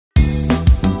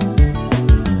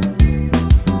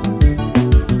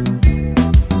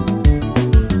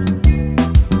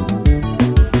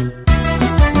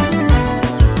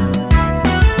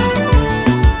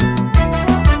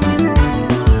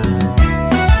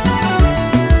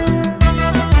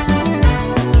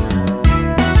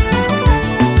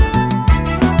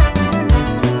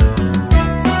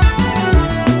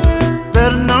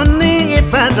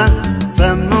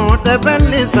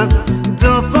Sisa,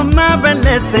 do for my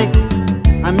balese.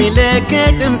 Amile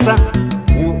Kajimsa,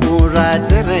 Ura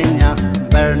Terena,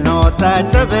 Bernota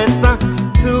Tabessa,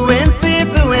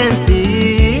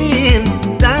 2020,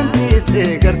 Dandy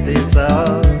Sigar Sisa,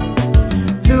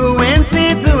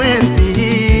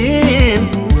 2020,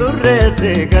 Torre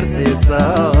Sigar Sisa.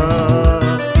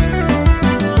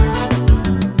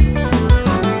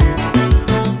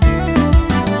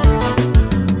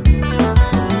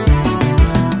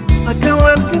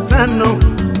 No,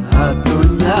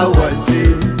 Atunya Waji,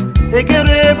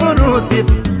 Egere Borutif,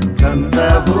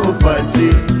 Kantabu Faji,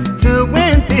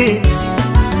 20,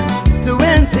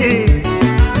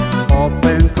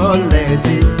 Open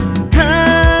Collage,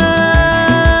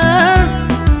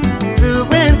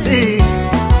 20,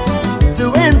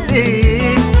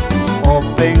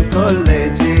 Open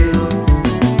College.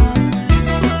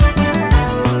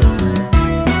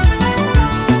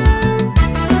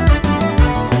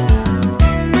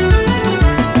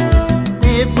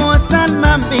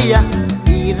 Mambia,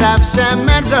 Irabsha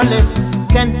Medrole,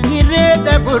 can hear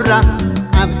the burra,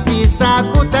 Abdisa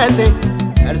Kutade,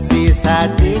 Arsisa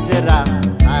Tijera,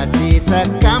 Asita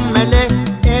Kamele,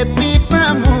 Epipa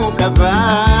Mukaba,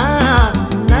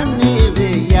 Namni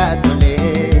Viatole,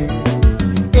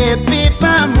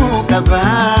 Epipa Mukaba,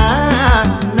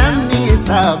 Namni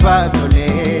Sabatole.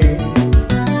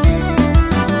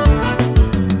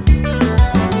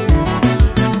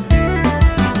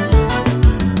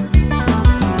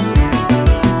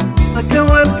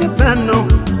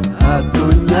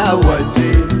 Atunya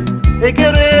Waji,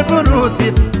 Egere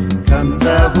Borutif,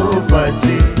 Kantabu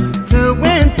Faji,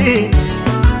 20,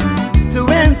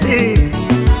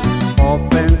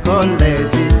 Open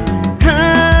College,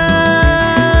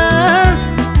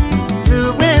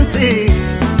 20,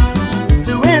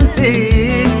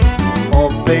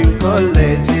 Open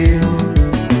College.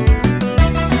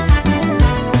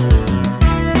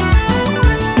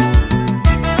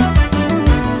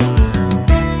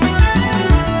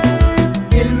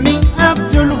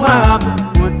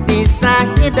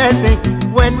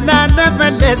 When I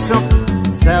never listen,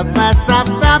 Sabba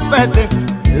Sabda,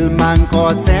 Ilman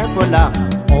Kotebola,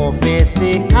 or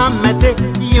Fete Hamate,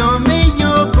 Yomi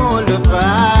Yokolova,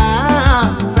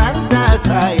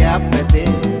 Fantasaya Pete,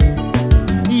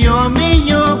 Yomi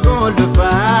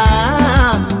Yokolova,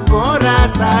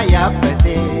 Korasaya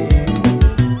Pete,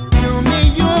 Yomi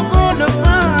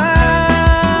Yokolova.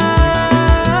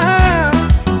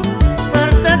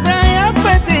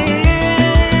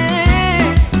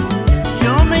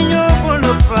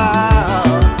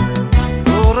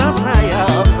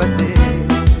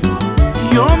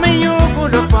 Yo me yo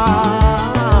por la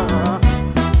paz,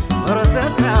 ahora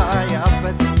te say,